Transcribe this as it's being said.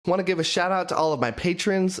Want to give a shout out to all of my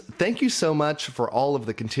patrons. Thank you so much for all of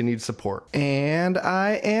the continued support. And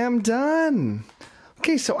I am done.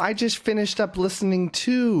 Okay, so I just finished up listening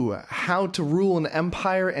to How to Rule an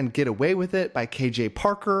Empire and Get Away with It by K.J.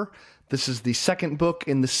 Parker. This is the second book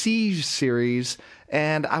in the 𝐒𝐮𝐩 series,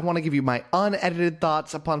 and I want to give you my unedited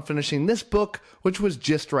thoughts upon finishing this book, which was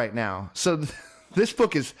just right now. So this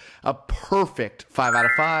book is a perfect 5 out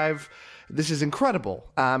of 5. This is incredible.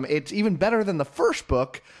 It's even better than the first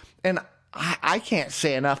book, and I can't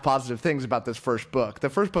say enough positive things about this first book. The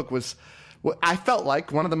first book was, I felt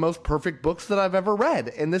like, one of the most perfect books that I've ever read,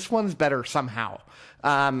 and this one's better somehow.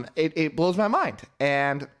 It blows my mind,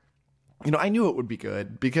 and you know, I knew it would be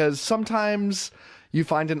good because sometimes you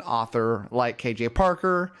find an author like K.J.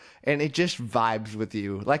 Parker, and it just vibes with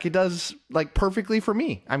you like it does, like, perfectly for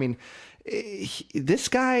me. I mean, this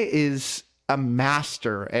guy is a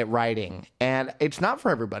master at writing, and it's not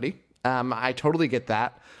for everybody. I totally get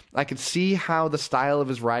that. I could see how the style of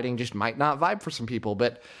his writing just might not vibe for some people,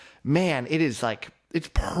 but man, it is like, it's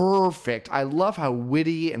perfect. I love how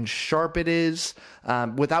witty and sharp it is,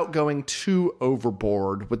 without going too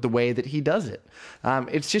overboard with the way that he does it.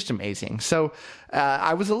 It's just amazing. So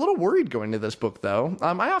I was a little worried going to this book, though.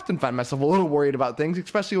 I often find myself a little worried about things,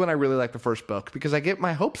 especially when I really like the first book, because I get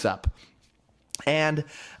my hopes up. And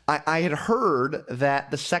I had heard that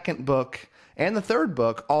the second book and the third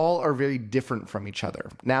book all are very different from each other.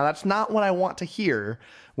 Now, that's not what I want to hear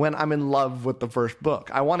when I'm in love with the first book.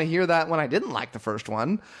 I want to hear that when I didn't like the first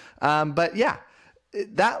one. But yeah,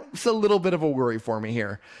 that's a little bit of a worry for me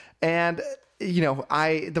here. And you know,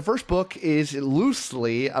 the first book is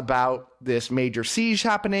loosely about this major siege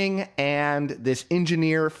happening, and this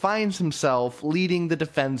engineer finds himself leading the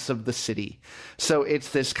defense of the city. So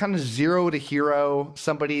it's this kind of zero to hero,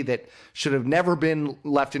 somebody that should have never been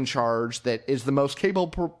left in charge, that is the most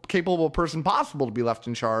capable person possible to be left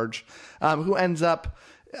in charge, who ends up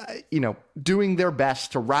doing their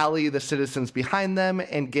best to rally the citizens behind them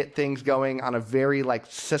and get things going on a very, like,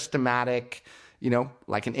 systematic,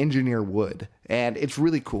 like an engineer would. And it's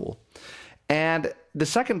really cool. And the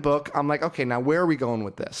second book, I'm like, okay, now where are we going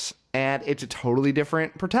with this? And it's a totally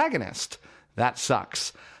different protagonist. That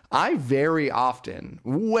sucks. I very often,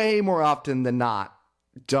 way more often than not,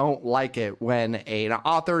 don't like it when an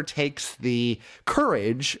author takes the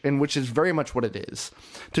courage, and which is very much what it is,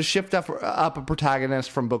 to shift up a protagonist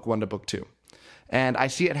from book 1 to book 2. And I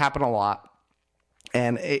see it happen a lot,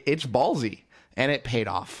 and it's ballsy. And it paid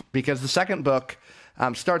off, because the second book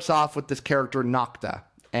starts off with this character, 𝐤𝐤.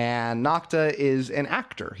 And 𝐤𝐤 is an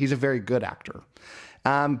actor. He's a very good actor.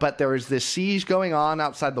 But there is this siege going on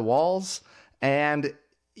outside the walls, and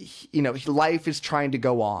life is trying to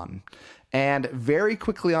go on. And very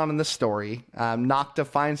quickly on in the story, 𝐤𝐤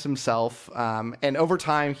finds himself, and over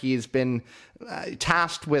time he's been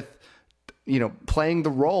tasked with playing the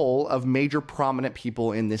role of major prominent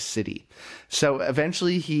people in this city. So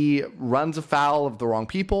eventually he runs afoul of the wrong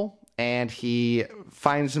people, and he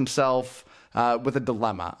finds himself with a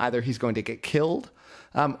dilemma. Either he's going to get killed,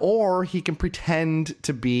 or he can pretend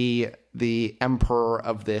to be the emperor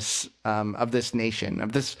of this nation,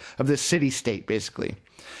 of this city-state, basically.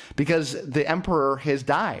 Because the emperor has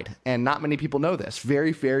died, and not many people know this.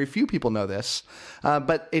 Very, very few people know this.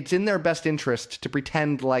 But it's in their best interest to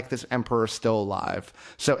pretend like this emperor is still alive.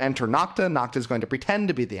 So enter 𝐤𝐤. 𝐤𝐤 is going to pretend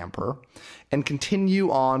to be the emperor and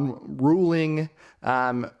continue on ruling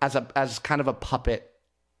as kind of a puppet.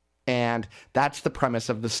 And that's the premise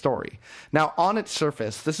of the story. Now, on its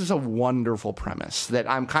surface, this is a wonderful premise that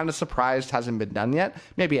I'm kind of surprised hasn't been done yet.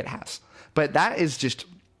 Maybe it has. But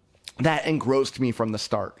that engrossed me from the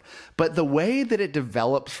start. But the way that it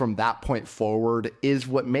develops from that point forward is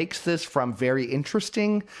what makes this from very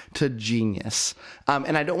interesting to genius.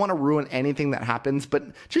 And I don't want to ruin anything that happens, but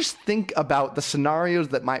just think about the scenarios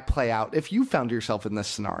that might play out if you found yourself in this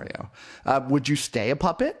scenario. Would you stay a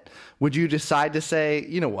puppet? Would you decide to say,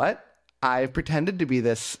 you know what? I've pretended to be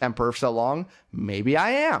this emperor for so long, maybe I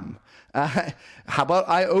am. How about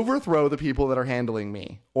I overthrow the people that are handling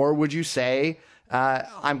me? Or would you say,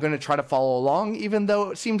 I'm going to try to follow along, even though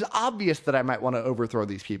it seems obvious that I might want to overthrow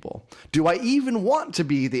these people? Do I even want to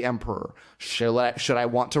be the emperor? Should I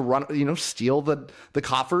want to run, steal the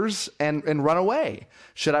coffers and run away?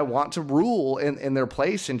 Should I want to rule in their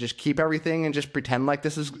place and just keep everything and just pretend like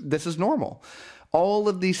this is normal? All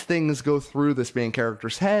of these things go through this main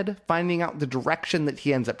character's head. Finding out the direction that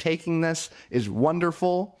he ends up taking this is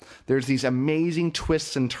wonderful. There's these amazing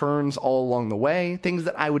twists and turns all along the way, things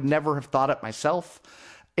that I would never have thought up myself.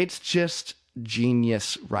 It's just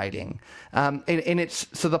genius writing. And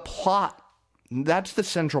so the plot, that's the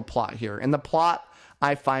central plot here. And the plot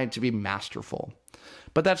I find to be masterful.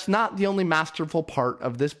 But that's not the only masterful part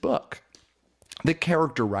of this book. The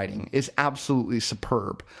character writing is absolutely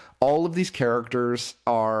superb. All of these characters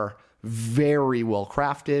are very well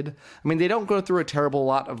crafted. I mean, they don't go through a terrible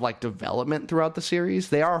lot of like development throughout the series.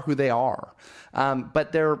 They are who they are.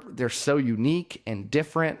 But they're so unique and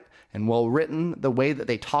different and well written. The way that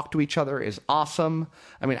they talk to each other is awesome.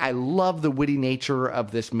 I mean, I love the witty nature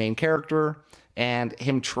of this main character and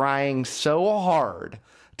him trying so hard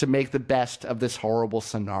to make the best of this horrible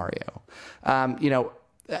scenario.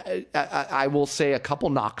 I will say a couple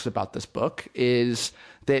knocks about this book is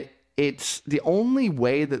that it's the only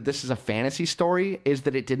way that this is a fantasy story is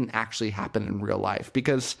that it didn't actually happen in real life,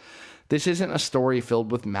 because this isn't a story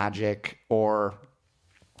filled with magic or,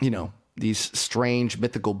 these strange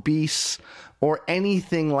mythical beasts or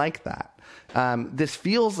anything like that. This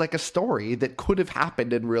feels like a story that could have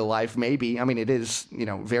happened in real life, maybe. I mean, it is,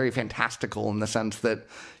 very fantastical in the sense that,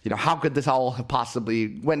 how could this all have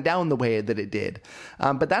possibly went down the way that it did?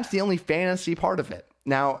 But that's the only fantasy part of it.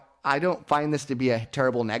 Now, I don't find this to be a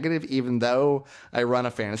terrible negative, even though I run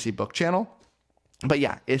a fantasy book channel. But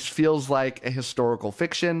yeah, it feels like a historical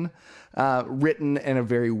fiction written in a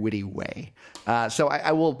very witty way. So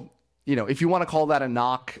I will... if you want to call that a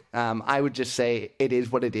knock, I would just say it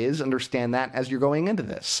is what it is. Understand that as you're going into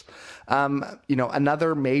this.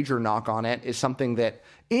 Another major knock on it is something that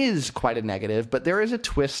is quite a negative, but there is a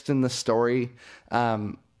twist in the story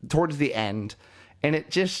towards the end, and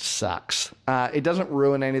it just sucks. It doesn't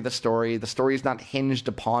ruin any of the story. The story is not hinged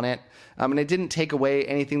upon it, and it didn't take away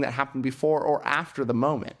anything that happened before or after the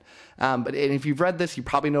moment. But if you've read this, you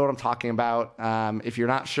probably know what I'm talking about. If you're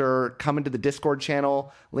not sure, come into the Discord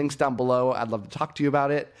channel. Links down below. I'd love to talk to you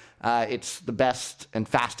about it. It's the best and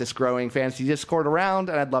fastest growing fantasy Discord around,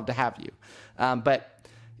 and I'd love to have you. But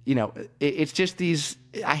it's just these...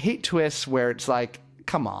 I hate twists where it's like,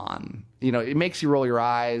 come on. It makes you roll your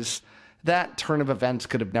eyes. That turn of events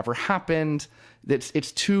could have never happened.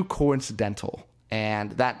 It's too coincidental,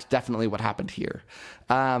 and that's definitely what happened here.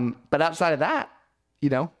 But outside of that,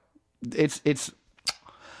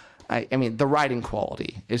 I mean, the writing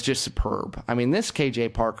quality is just superb. I mean, this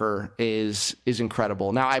KJ Parker is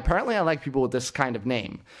incredible. Now, apparently I like people with this kind of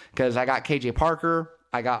name, because I got KJ Parker,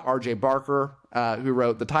 I got RJ Barker, who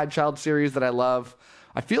wrote the Tide Child series that I love.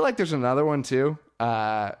 I feel like there's another one too,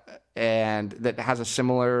 and that has a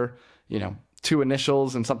similar, two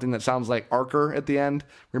initials and something that sounds like Arker at the end.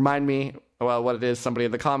 Remind me what it is, somebody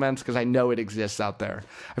in the comments, because I know it exists out there.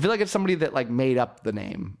 I feel like it's somebody that made up the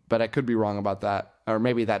name, but I could be wrong about that. Or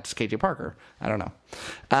maybe that's KJ Parker. I don't know.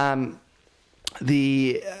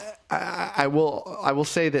 I will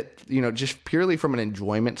say that, just purely from an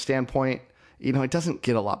enjoyment standpoint, it doesn't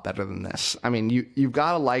get a lot better than this. I mean, you've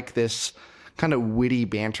got to like this kind of witty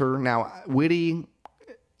banter. Now, witty,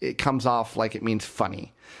 it comes off like it means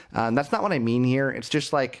funny. That's not what I mean here. It's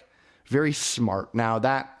just very smart. Now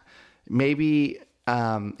that maybe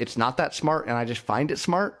it's not that smart and I just find it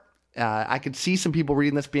smart. I could see some people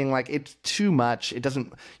reading this being like, it's too much. It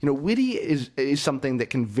doesn't, witty is something that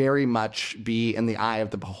can very much be in the eye of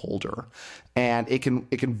the beholder, and it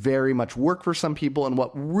can very much work for some people, and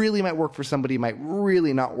what really might work for somebody might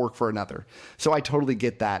really not work for another. So I totally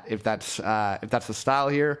get that if that's the style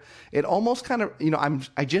here. It almost kind of,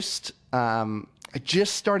 I just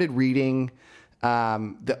started reading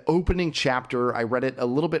the opening chapter. I read it a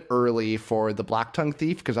little bit early for The Black Tongue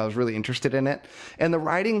Thief because I was really interested in it. And the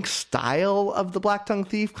writing style of The Black Tongue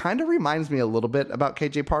Thief kind of reminds me a little bit about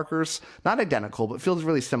KJ Parker's. Not identical, but feels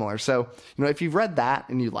really similar. So, if you've read that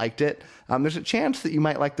and you liked it, there's a chance that you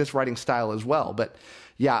might like this writing style as well. But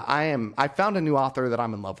yeah, I found a new author that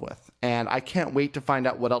I'm in love with, and I can't wait to find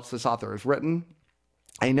out what else this author has written.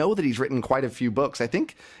 I know that he's written quite a few books. I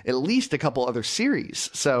think at least a couple other series.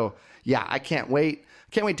 So yeah, I can't wait.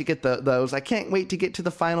 Can't wait to get those. I can't wait to get to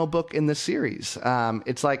the final book in this series.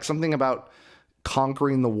 It's like something about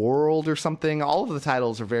conquering the world or something. All of the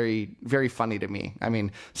titles are very, very funny to me. I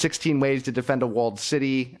mean, 16 ways to defend a walled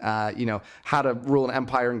city, how to rule an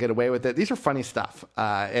empire and get away with it. These are funny stuff,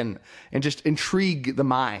 and just intrigue the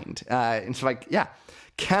mind. And so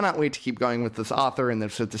cannot wait to keep going with this author and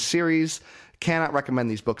with the series. Cannot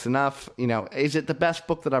recommend these books enough. Is it the best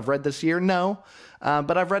book that I've read this year? No.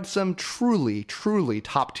 But I've read some truly, truly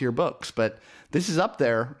top tier books, but this is up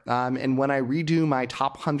there. And when I redo my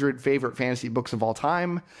top 100 favorite fantasy books of all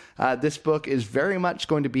time, this book is very much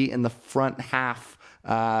going to be in the front half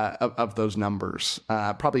of those numbers.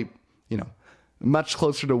 Probably, much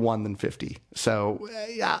closer to 1 than 50. So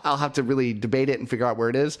yeah, I'll have to really debate it and figure out where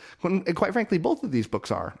it is. When, quite frankly, both of these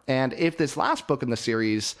books are. And if this last book in the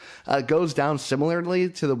series goes down similarly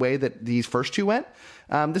to the way that these first two went,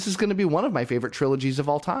 this is going to be one of my favorite trilogies of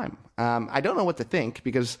all time. I don't know what to think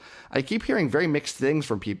because I keep hearing very mixed things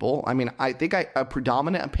from people. I mean, I think a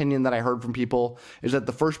predominant opinion that I heard from people is that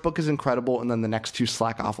the first book is incredible and then the next two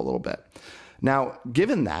slack off a little bit. Now,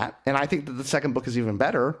 given that, and I think that the second book is even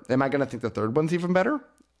better, am I going to think the third one's even better?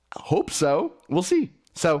 I hope so. We'll see.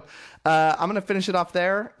 So I'm going to finish it off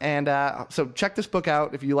there. And so check this book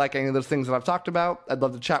out if you like any of those things that I've talked about. I'd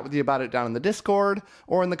love to chat with you about it down in the Discord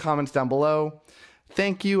or in the comments down below.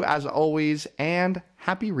 Thank you, as always, and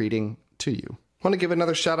happy reading to you. I want to give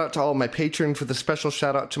another shout out to all of my patrons with a special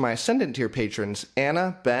shout out to my Ascendant tier patrons,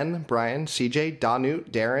 Anna, Ben, Brian, CJ, Danut,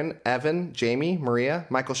 Darren, Evan, Jamie, Maria,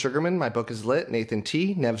 Michael Sugarman, My Book is Lit, Nathan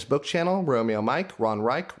T, Nev's Book Channel, Romeo Mike, Ron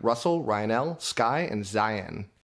Reich, Russell, Ryan L, Sky, and Zion.